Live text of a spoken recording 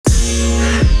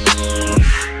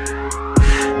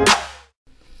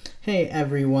Hey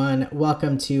everyone,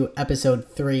 welcome to episode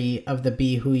 3 of the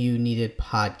Be Who You Needed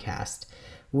podcast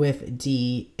with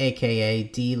D, aka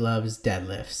D Loves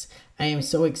Deadlifts. I am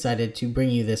so excited to bring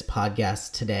you this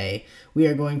podcast today. We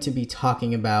are going to be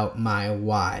talking about my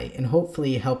why and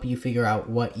hopefully help you figure out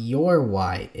what your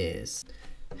why is.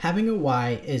 Having a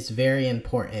why is very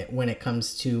important when it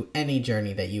comes to any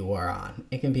journey that you are on.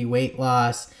 It can be weight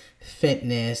loss,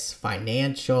 fitness,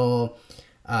 financial,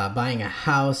 buying a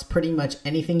house, pretty much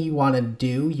anything you want to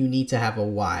do, you need to have a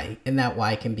why. And that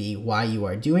why can be why you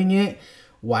are doing it.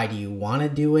 Why do you want to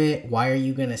do it? Why are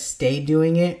you going to stay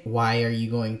doing it? Why are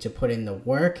you going to put in the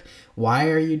work? Why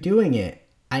are you doing it?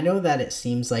 I know that it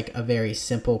seems like a very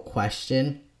simple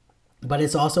question, but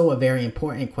it's also a very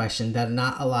important question that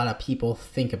not a lot of people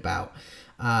think about.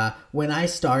 When I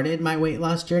started my weight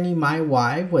loss journey, my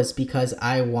why was because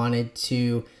I wanted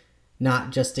to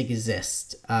not just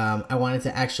exist. I wanted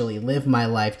to actually live my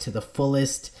life to the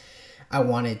fullest. I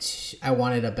wanted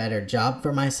a better job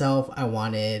for myself. I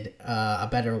wanted a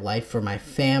better life for my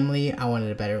family. I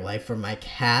wanted a better life for my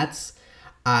cats.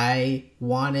 I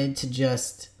wanted to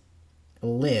just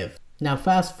live. Now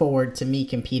fast forward to me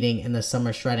competing in the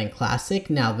Summer Shredding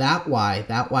Classic. Now that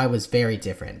why was very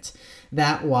different.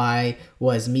 That why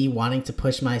was me wanting to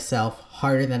push myself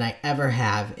harder than I ever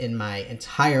have in my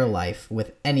entire life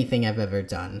with anything I've ever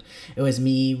done. It was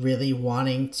me really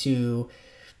wanting to,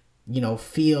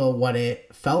 feel what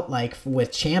it felt like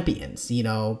with champions,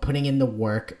 putting in the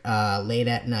work late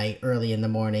at night, early in the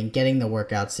morning, getting the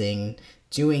workouts in,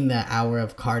 doing the hour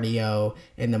of cardio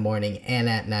in the morning and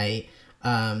at night.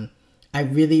 I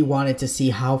really wanted to see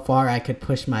how far I could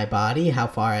push my body, how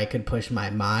far I could push my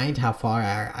mind, how far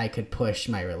I could push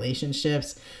my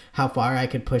relationships, how far I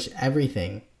could push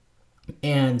everything.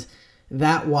 And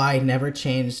that why never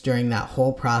changed during that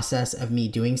whole process of me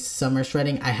doing summer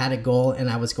shredding. I had a goal and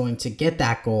I was going to get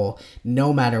that goal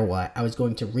no matter what. I was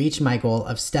going to reach my goal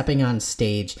of stepping on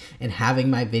stage and having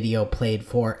my video played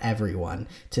for everyone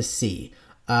to see.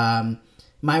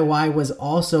 My why was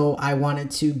also I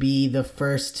wanted to be the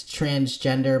first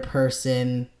transgender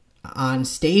person on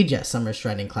stage at Summer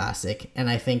Shredding Classic, and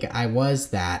I think I was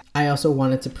that. I also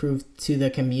wanted to prove to the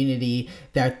community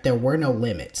that there were no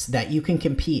limits, that you can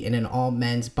compete in an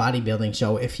all-men's bodybuilding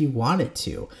show if you wanted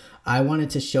to. I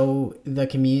wanted to show the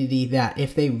community that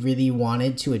if they really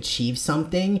wanted to achieve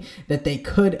something, that they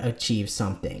could achieve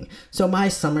something. So my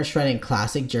Summer Shredding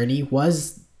Classic journey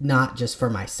was not just for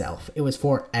myself. It was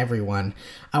for everyone.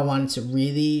 I wanted to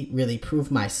really, really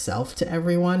prove myself to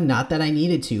everyone. Not that I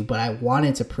needed to, but I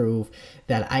wanted to prove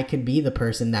that I could be the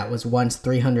person that was once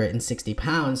 360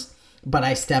 pounds, but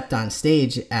I stepped on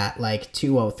stage at like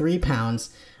 203 pounds,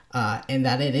 and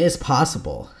that it is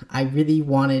possible. I really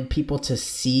wanted people to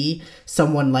see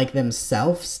someone like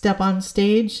themselves step on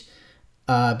stage,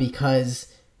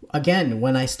 because again,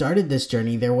 when I started this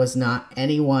journey, there was not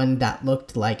anyone that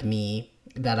looked like me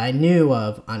that I knew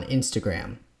of on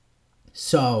Instagram.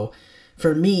 So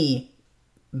for me,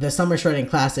 the Summer Shredding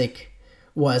Classic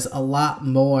was a lot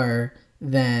more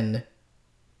than,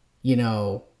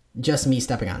 just me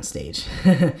stepping on stage.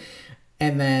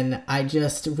 And then I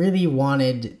just really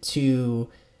wanted to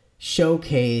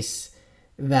showcase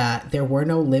that there were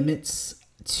no limits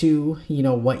to,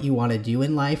 what you want to do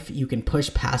in life. You can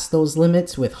push past those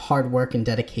limits with hard work and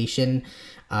dedication.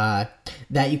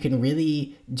 That you can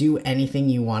really do anything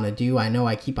you want to do. I know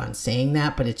I keep on saying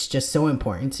that, but it's just so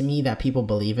important to me that people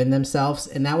believe in themselves.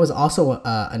 And that was also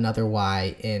another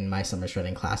why in my Summer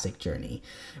Shredding Classic journey.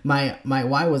 My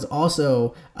why was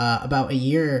also about a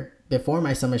year before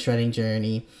my Summer Shredding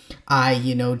journey. I,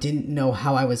 didn't know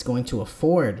how I was going to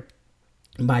afford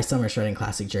my Summer Shredding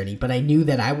Classic journey, but I knew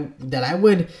that I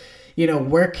would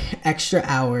work extra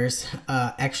hours,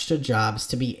 extra jobs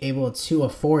to be able to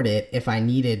afford it if I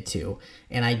needed to.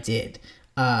 And I did.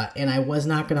 And I was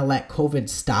not going to let COVID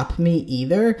stop me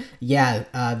either. Yeah,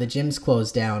 the gyms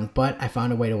closed down, but I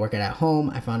found a way to work it at home.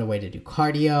 I found a way to do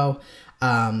cardio.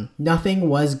 Nothing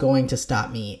was going to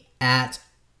stop me at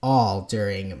all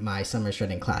during my Summer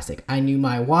Shredding Classic. I knew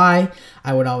my why.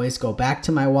 I would always go back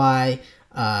to my why.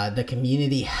 The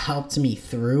community helped me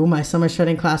through my Summer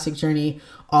Shredding Classic journey.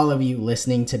 All of you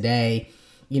listening today,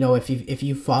 if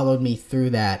you followed me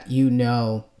through that,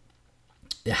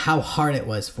 how hard it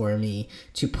was for me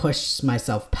to push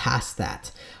myself past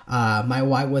that. My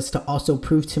why was to also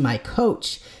prove to my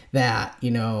coach that,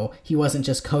 he wasn't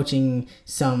just coaching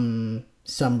some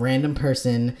random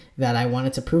person, that I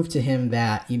wanted to prove to him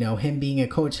that, him being a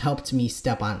coach helped me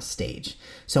step on stage.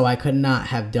 So I could not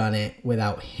have done it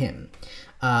without him.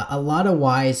 A lot of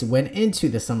whys went into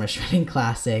the Summer Shredding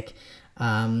Classic.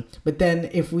 But then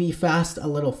if we fast a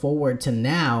little forward to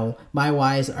now, my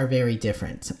whys are very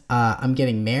different. I'm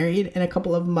getting married in a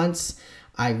couple of months.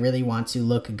 I really want to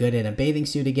look good in a bathing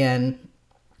suit again.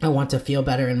 I want to feel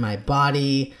better in my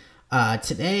body.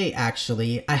 Today,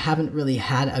 actually, I haven't really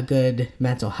had a good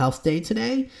mental health day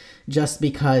today, just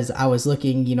because I was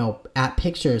looking, at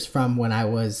pictures from when I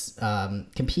was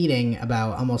competing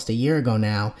about almost a year ago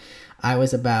now. I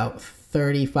was about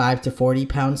 35 to 40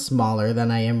 pounds smaller than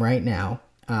I am right now.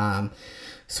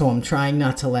 So I'm trying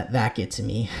not to let that get to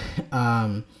me.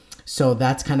 So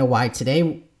that's kind of why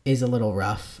today is a little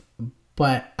rough.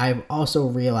 But I've also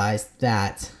realized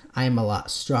that I'm a lot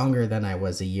stronger than I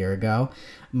was a year ago.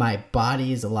 My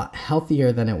body is a lot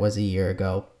healthier than it was a year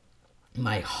ago.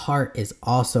 My heart is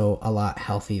also a lot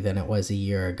healthy than it was a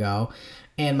year ago.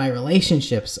 And my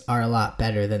relationships are a lot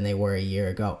better than they were a year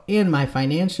ago. And my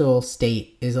financial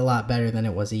state is a lot better than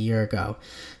it was a year ago.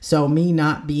 So me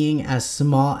not being as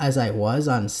small as I was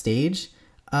on stage,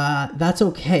 that's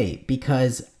okay,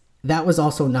 because that was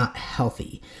also not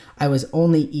healthy. I was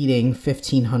only eating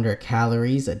 1,500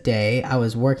 calories a day. I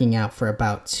was working out for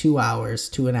about 2 hours,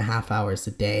 2.5 hours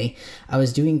a day. I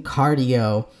was doing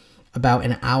cardio about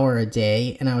an hour a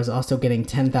day, and I was also getting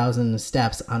 10,000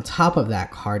 steps on top of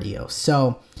that cardio.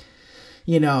 So,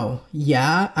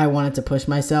 I wanted to push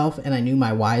myself, and I knew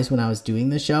my whys when I was doing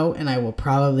the show, and I will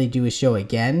probably do a show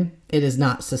again. It is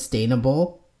not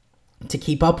sustainable to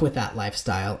keep up with that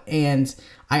lifestyle. And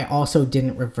I also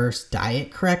didn't reverse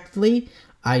diet correctly.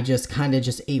 I just kind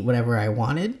of ate whatever I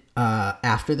wanted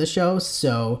after the show.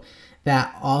 So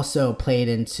that also played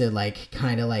into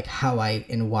how I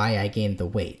and why I gained the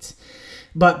weight.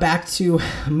 But back to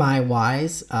my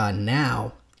whys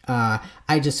now.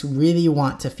 I just really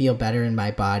want to feel better in my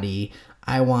body.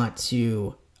 I want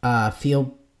to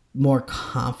feel more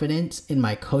confident in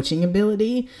my coaching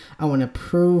ability. I want to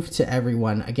prove to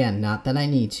everyone, again, not that I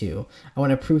need to, I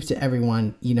want to prove to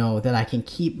everyone, that I can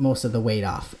keep most of the weight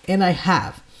off. And I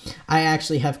have. I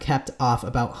actually have kept off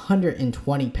about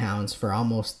 120 pounds for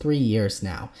almost 3 years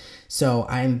now. So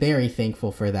I am very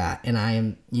thankful for that. And I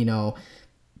am,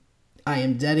 I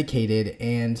am dedicated,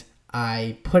 and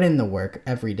I put in the work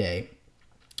every day.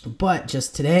 But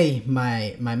just today,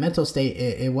 my mental state,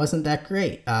 it wasn't that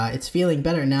great. It's feeling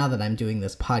better now that I'm doing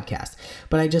this podcast.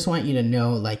 But I just want you to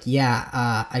know,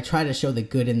 I try to show the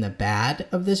good and the bad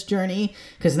of this journey,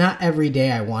 because not every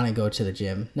day I want to go to the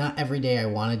gym. Not every day I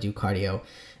want to do cardio.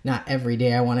 Not every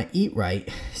day I want to eat right.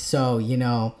 So,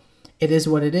 it is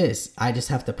what it is. I just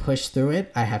have to push through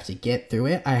it. I have to get through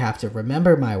it. I have to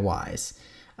remember my whys.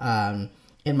 And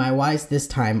my whys this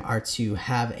time are to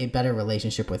have a better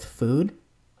relationship with food,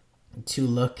 to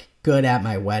look good at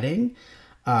my wedding,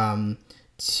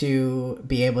 to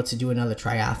be able to do another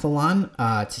triathlon,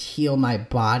 to heal my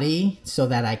body so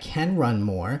that I can run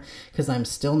more, because I'm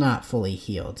still not fully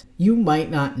healed. You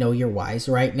might not know your whys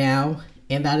right now,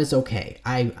 and that is okay.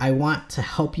 I want to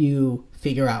help you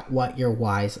figure out what your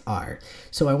whys are.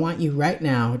 So I want you right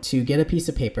now to get a piece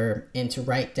of paper and to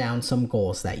write down some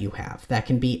goals that you have. That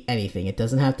can be anything. It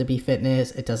doesn't have to be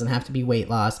fitness. It doesn't have to be weight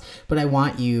loss. But I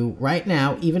want you right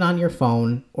now, even on your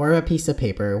phone or a piece of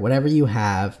paper, whatever you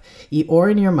have, or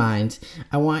in your mind,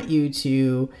 I want you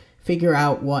to figure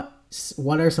out what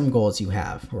are some goals you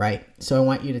have, right? So I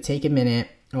want you to take a minute.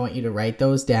 I want you to write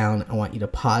those down. I want you to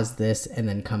pause this and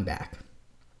then come back.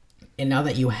 And now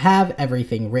that you have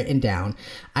everything written down,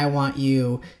 I want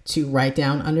you to write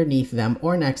down underneath them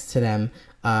or next to them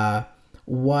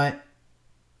why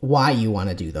you want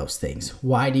to do those things.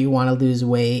 Why do you want to lose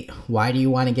weight? Why do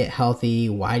you want to get healthy?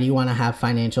 Why do you want to have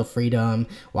financial freedom?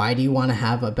 Why do you want to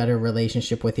have a better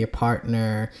relationship with your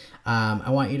partner? I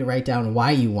want you to write down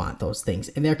why you want those things.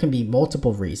 And there can be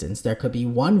multiple reasons. There could be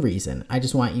one reason. I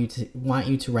just want you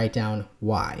to write down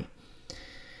why.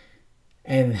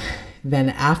 And then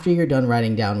after you're done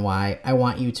writing down why, I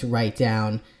want you to write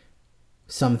down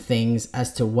some things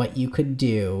as to what you could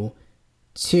do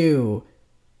to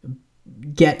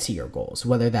get to your goals,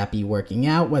 whether that be working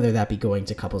out, whether that be going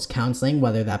to couples counseling,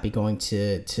 whether that be going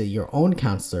to your own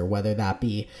counselor, whether that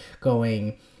be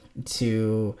going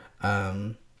to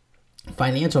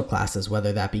financial classes,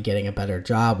 whether that be getting a better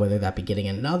job, whether that be getting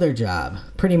another job,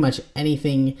 pretty much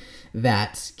anything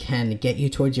that can get you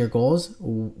towards your goals,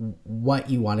 what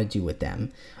you want to do with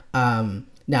them.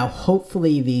 Now,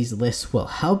 hopefully these lists will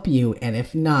help you. And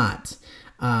if not,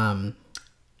 I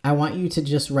want you to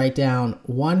just write down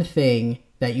one thing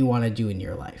that you want to do in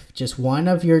your life, just one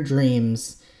of your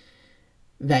dreams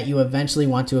that you eventually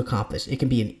want to accomplish. It could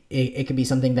be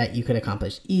something that you could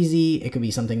accomplish easy. It could be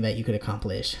something that you could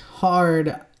accomplish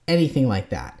hard, anything like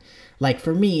that. Like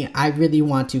for me, I really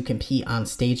want to compete on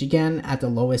stage again at the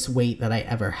lowest weight that I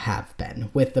ever have been,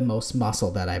 with the most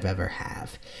muscle that I've ever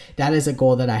have. That is a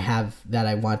goal that I have, that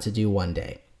I want to do one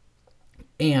day.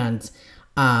 And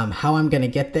how I'm going to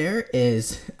get there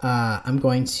is I'm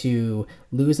going to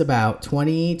lose about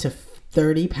 20 to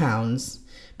 30 pounds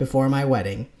before my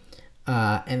wedding.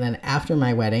 And then after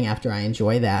my wedding, after I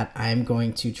enjoy that, I'm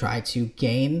going to try to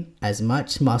gain as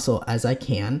much muscle as I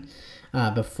can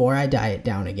before I diet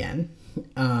down again.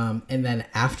 And then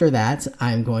after that,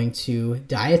 I'm going to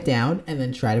diet down and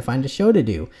then try to find a show to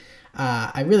do.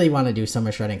 I really want to do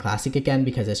Summer Shredding Classic again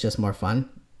because it's just more fun.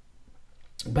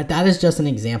 But that is just an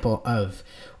example of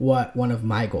what one of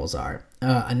my goals are.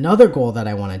 Another goal that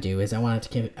I want to do is I want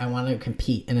to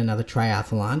compete in another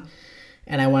triathlon,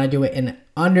 and I want to do it in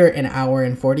under an hour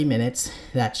and 40 minutes.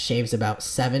 That shaves about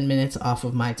 7 minutes off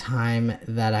of my time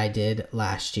that I did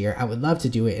last year. I would love to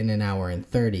do it in an hour and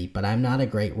 30, but I'm not a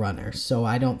great runner, so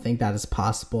I don't think that is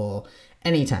possible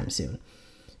anytime soon.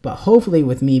 But hopefully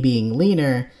with me being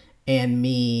leaner and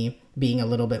me being a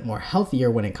little bit more healthier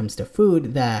when it comes to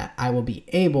food, that I will be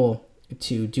able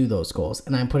to do those goals.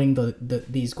 And I'm putting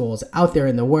these goals out there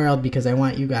in the world because I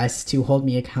want you guys to hold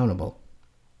me accountable.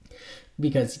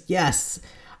 Because yes,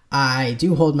 I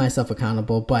do hold myself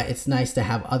accountable, but it's nice to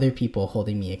have other people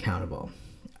holding me accountable.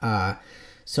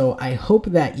 So I hope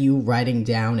that you writing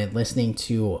down and listening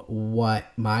to what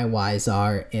my whys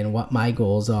are and what my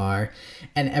goals are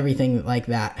and everything like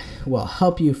that will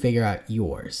help you figure out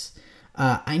yours.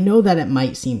 I know that it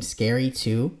might seem scary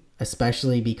too,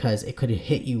 especially because it could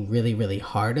hit you really, really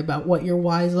hard about what your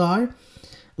whys are.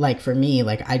 Like for me,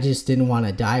 like I just didn't want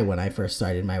to die when I first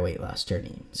started my weight loss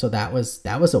journey. So that was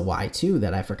a why too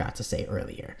that I forgot to say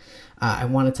earlier. I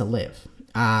wanted to live.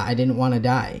 I didn't want to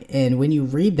die. And when you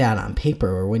read that on paper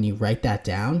or when you write that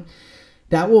down,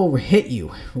 that will hit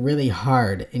you really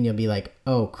hard and you'll be like,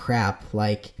 oh crap,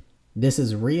 like this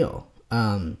is real.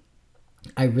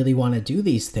 I really want to do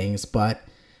these things, but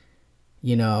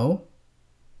you know,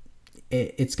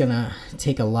 it's going to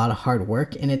take a lot of hard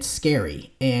work and it's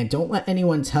scary. And don't let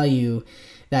anyone tell you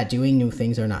that doing new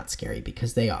things are not scary,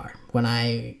 because they are. When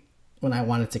I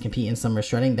wanted to compete in summer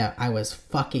shredding, that I was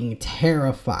fucking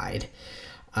terrified.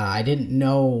 I didn't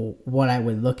know what I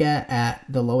would look at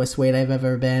the lowest weight I've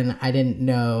ever been. I didn't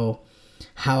know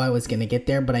how I was going to get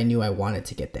there, but I knew I wanted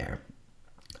to get there.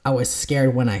 I was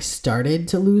scared when I started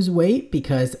to lose weight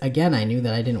because, again, I knew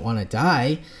that I didn't want to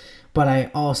die, but I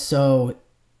also,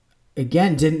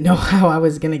 again, didn't know how I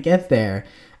was going to get there.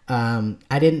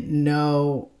 I didn't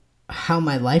know how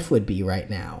my life would be right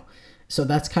now. So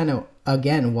that's kind of,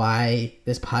 again, why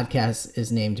this podcast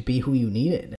is named Be Who You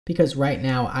Needed, because right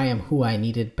now I am who I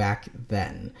needed back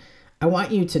then. I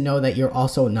want you to know that you're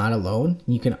also not alone.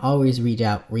 You can always reach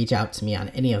out to me on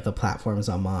any of the platforms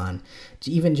I'm on,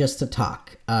 even just to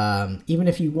talk, even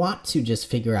if you want to just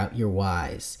figure out your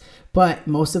whys. But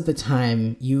most of the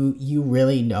time, you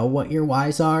really know what your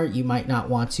whys are. You might not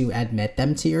want to admit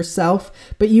them to yourself,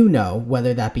 but you know,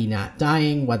 whether that be not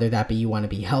dying, whether that be you want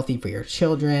to be healthy for your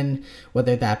children,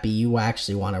 whether that be you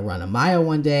actually want to run a mile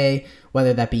one day,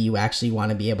 whether that be you actually want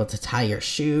to be able to tie your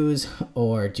shoes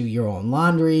or do your own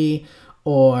laundry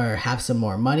or have some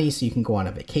more money so you can go on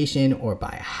a vacation or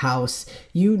buy a house.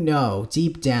 You know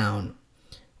deep down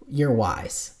your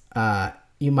whys.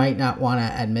 You might not want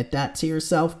to admit that to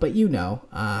yourself, but you know,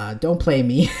 don't play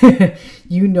me.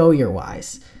 You know your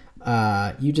whys.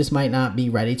 You just might not be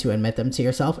ready to admit them to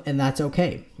yourself, and that's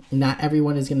okay. Not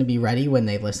everyone is going to be ready when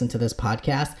they listen to this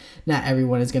podcast. Not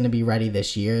everyone is going to be ready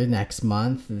this year, next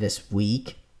month, this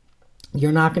week.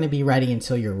 You're not going to be ready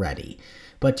until you're ready.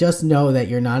 But just know that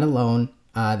you're not alone,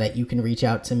 that you can reach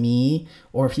out to me,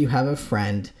 or if you have a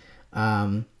friend.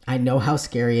 I know how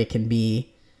scary it can be.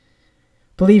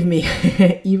 Believe me,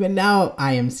 even now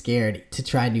I am scared to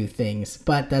try new things,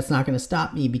 but that's not going to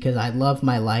stop me because I love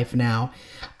my life now.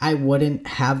 I wouldn't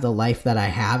have the life that I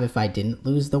have if I didn't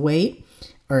lose the weight,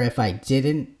 or if I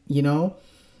didn't,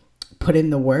 put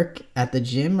in the work at the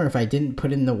gym, or if I didn't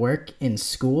put in the work in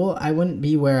school. I wouldn't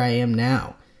be where I am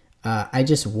now. I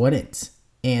just wouldn't.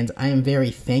 And I am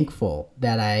very thankful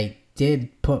that I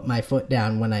did put my foot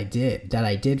down when I did, that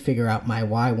I did figure out my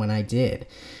why when I did.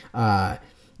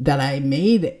 That I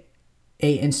made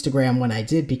a Instagram when I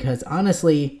did, because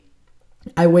honestly,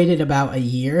 I waited about a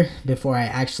year before I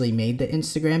actually made the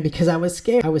Instagram because I was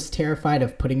scared. I was terrified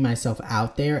of putting myself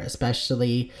out there,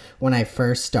 especially when I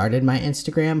first started my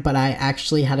Instagram. But I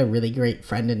actually had a really great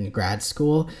friend in grad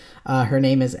school. Her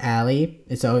name is Allie.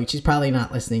 So she's probably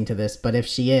not listening to this, but if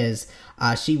she is,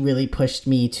 she really pushed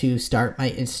me to start my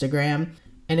Instagram.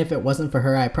 And if it wasn't for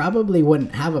her, I probably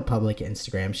wouldn't have a public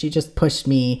Instagram. She just pushed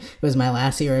me. It was my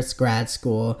last year at grad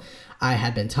school. I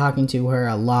had been talking to her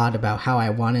a lot about how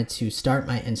I wanted to start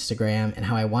my Instagram and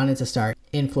how I wanted to start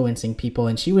influencing people.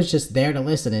 And she was just there to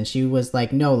listen. And she was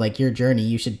like, no, like your journey,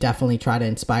 you should definitely try to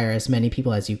inspire as many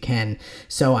people as you can.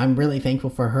 So I'm really thankful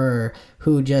for her,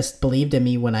 who just believed in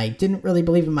me when I didn't really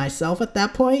believe in myself at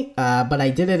that point. But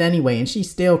I did it anyway. And she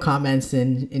still comments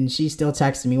and she still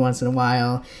texts me once in a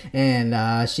while.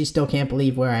 And she still can't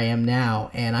believe where I am now.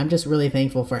 And I'm just really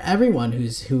thankful for everyone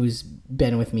who's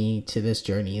been with me to this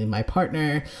journey. My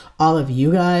partner, all of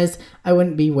you guys. I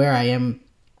wouldn't be where I am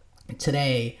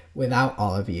today without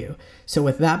all of you. So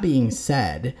with that being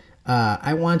said,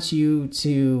 I want you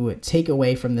to take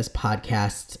away from this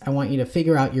podcast. I want you to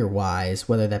figure out your whys,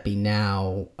 whether that be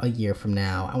now, a year from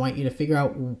now. I want you to figure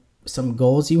out some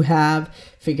goals you have,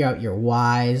 figure out your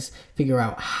whys, figure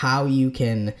out how you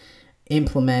can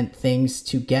implement things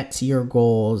to get to your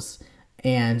goals.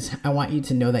 And I want you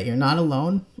to know that you're not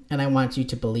alone, and I want you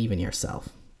to believe in yourself.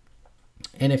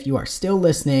 And if you are still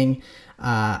listening,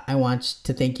 I want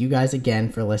to thank you guys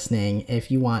again for listening.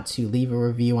 If you want to leave a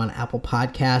review on Apple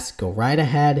Podcasts, go right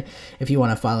ahead. If you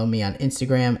want to follow me on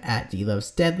Instagram at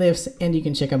dlovesdeadlifts, and you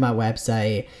can check out my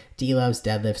website,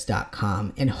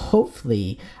 dlovesdeadlifts.com. And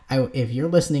hopefully, if you're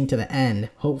listening to the end,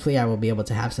 hopefully I will be able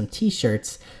to have some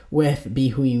t-shirts with Be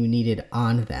Who You Needed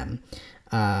on them,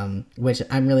 which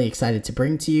I'm really excited to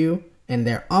bring to you. And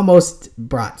they're almost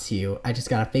brought to you. I just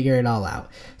got to figure it all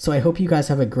out. So I hope you guys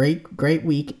have a great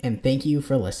week, and thank you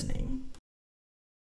for listening.